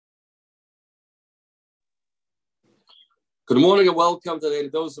Good morning and welcome to the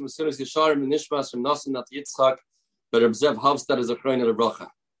dose of Mesilas Yesharim and Nishmas from Nasan at Yitzchak, but Zev Havstad is a Chrein of Bracha.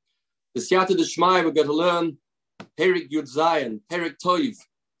 The Siyata D'Shmai, we're going to learn Perek Yud Zayin, Perek Toiv,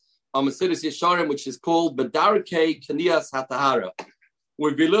 on Mesilas Yesharim, which is called Bedarkei Knias Tahara.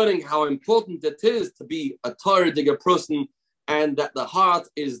 We'll be learning how important it is to be a Torah digger person, and that the heart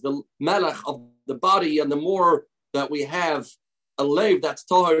is the melech of the body, and the more that we have a leiv that's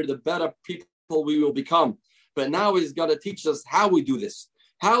Torah, the better people we will become. But now he's going to teach us how we do this.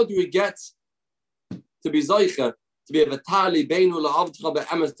 How do we get to be Zoicha, to be a Vitali Beinu La'avtcha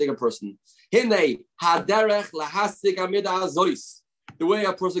Be'emes digger person? Hine Haderech Lahasig Amida Azois. The way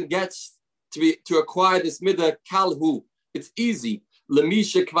a person gets to acquire this midah kalhu, it's easy.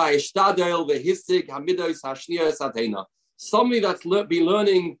 Lemisha Kva Ishtadel Vehisig Hamidos Hashniya Satena. Somebody that's been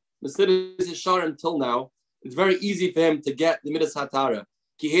learning Mesilas Yesharim until now, it's very easy for him to get the midas Tahara.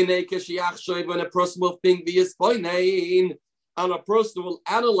 When a person will think and a person will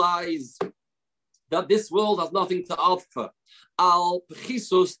analyze that this world has nothing to offer.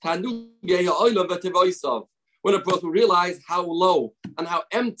 When a person will realize how low and how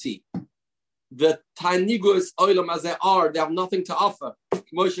empty the tanigus oilam as they are, they have nothing to offer.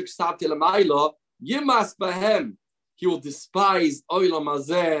 He will despise oilam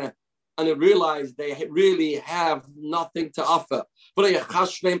azeh, and he realize they really have nothing to offer. He'll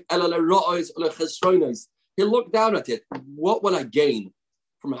look down at it. What will I gain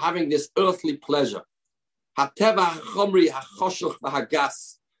from having this earthly pleasure? This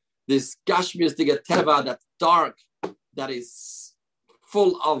gashmiistic teva that's dark, that is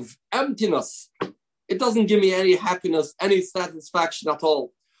full of emptiness. It doesn't give me any happiness, any satisfaction at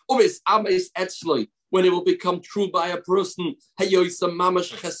all. When it will become true by a person,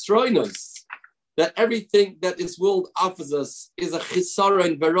 that everything that this world offers us is a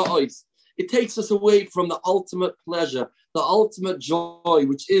chisaron verois. It takes us away from the ultimate pleasure, the ultimate joy,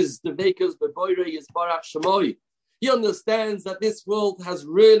 which is the vekas beboire yisbarach shemoy. He understands that this world has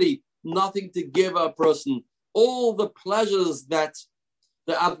really nothing to give a person. All the pleasures that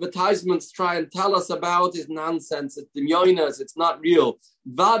the advertisements try and tell us about is nonsense. It's demyoinas. It's not real.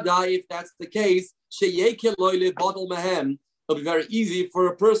 Vada, if that's the case, sheyeke loyle bodel mehem. It'll be very easy for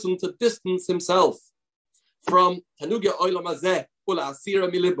a person to distance himself from Tanuga Oilam Azeh Ula Asira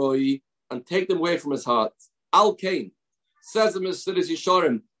Miliboi and take them away from his heart. Al Kain says in Mesilas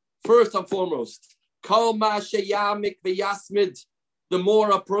Yesharim, first and foremost, Kol Ma Sheyamik V'Yasmid, the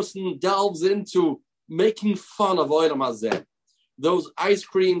more a person delves into making fun of Oilam Azeh, those ice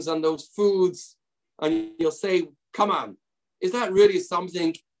creams and those foods, and you'll say, come on, is that really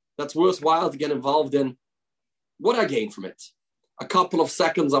something that's worthwhile to get involved in? What I gain from it? A couple of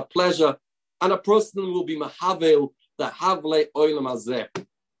seconds of pleasure, and a person will be mahavel the havle oilam hazeh.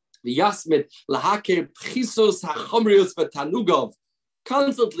 The yasmid lahakir pchisus hachomrius v'tanugov.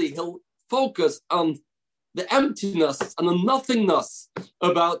 Constantly, he'll focus on the emptiness and the nothingness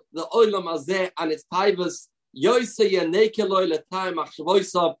about the oilam hazeh and its taivas. The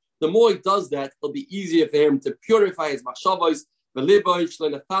more he does that, it'll be easier for him to purify his machshavos.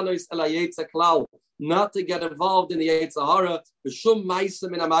 Not to get involved in the Tahara,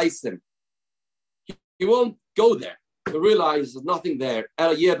 he won't go there to realize there's nothing there.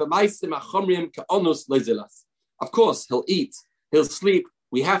 Of course, he'll eat, he'll sleep.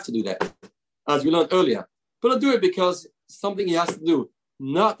 We have to do that, as we learned earlier. But he'll do it because something he has to do.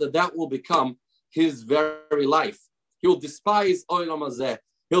 Not that that will become his very life. He'll despise oilam hazeh.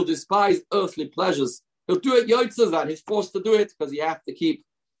 He'll despise earthly pleasures. He'll do it yotzes that he's forced to do it because you have to keep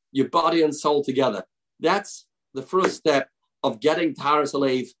your body and soul together. That's the first step of getting Tahara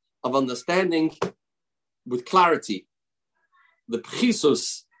Salev, of understanding with clarity the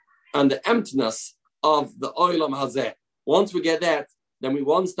pchisus and the emptiness of the oilam hazeh. Once we get that, then we're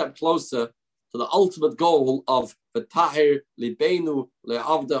one step closer to the ultimate goal of v'tahir libeinu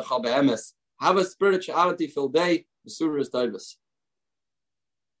le'avda chabe'emes. Have a spirituality filled day, the surah is diverse.